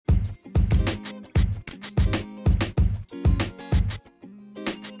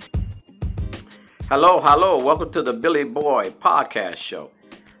Hello. Welcome to the Billy Boy Podcast Show.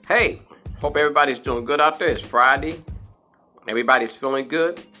 Hey, hope everybody's doing good out there. It's Friday. Everybody's feeling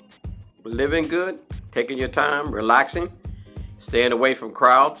good, living good, taking your time, relaxing, staying away from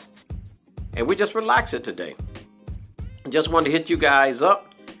crowds. And we're just relaxing today. Just wanted to hit you guys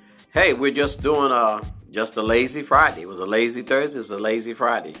up. Hey, we're just doing just a lazy Friday. It was a lazy Thursday. It's a lazy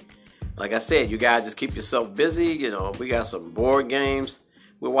Friday. Like I said, you guys just keep yourself busy. We got some board games.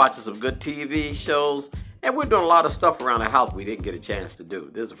 We're watching some good TV shows. And we're doing a lot of stuff around the house we didn't get a chance to do.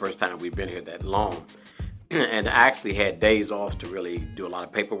 This is the first time we've been here that long. And I actually had days off to really do a lot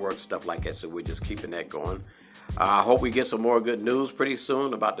of paperwork, stuff like that. So we're just keeping that going. I hope we get some more good news pretty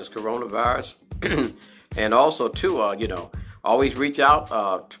soon about this coronavirus. And also, too, always reach out.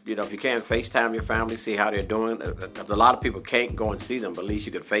 If you can, FaceTime your family, see how they're doing. Because a lot of people can't go and see them, but at least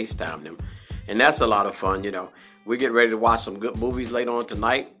you can FaceTime them. And that's a lot of fun, We get ready to watch some good movies later on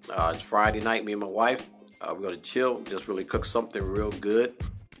tonight. It's Friday night, me and my wife. We're going to chill, just really cook something real good.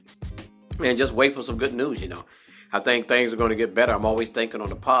 And just wait for some good news, I think things are going to get better. I'm always thinking on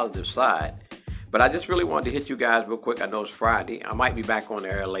the positive side. But I just really wanted to hit you guys real quick. I know it's Friday. I might be back on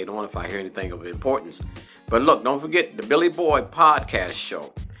the air later on if I hear anything of importance. But look, don't forget the Billy Boy Podcast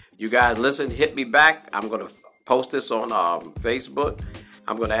Show. You guys listen, hit me back. I'm going to post this on Facebook.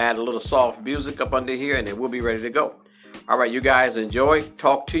 I'm going to add a little soft music up under here, and then we'll be ready to go. All right, you guys enjoy.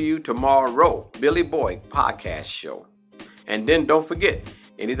 Talk to you tomorrow. Billy Boy Podcast Show. And then don't forget,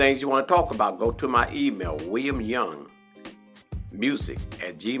 anything you want to talk about, go to my email,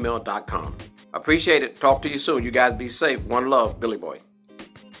 williamyoungmusic@gmail.com. Appreciate it. Talk to you soon. You guys be safe. One love, Billy Boy.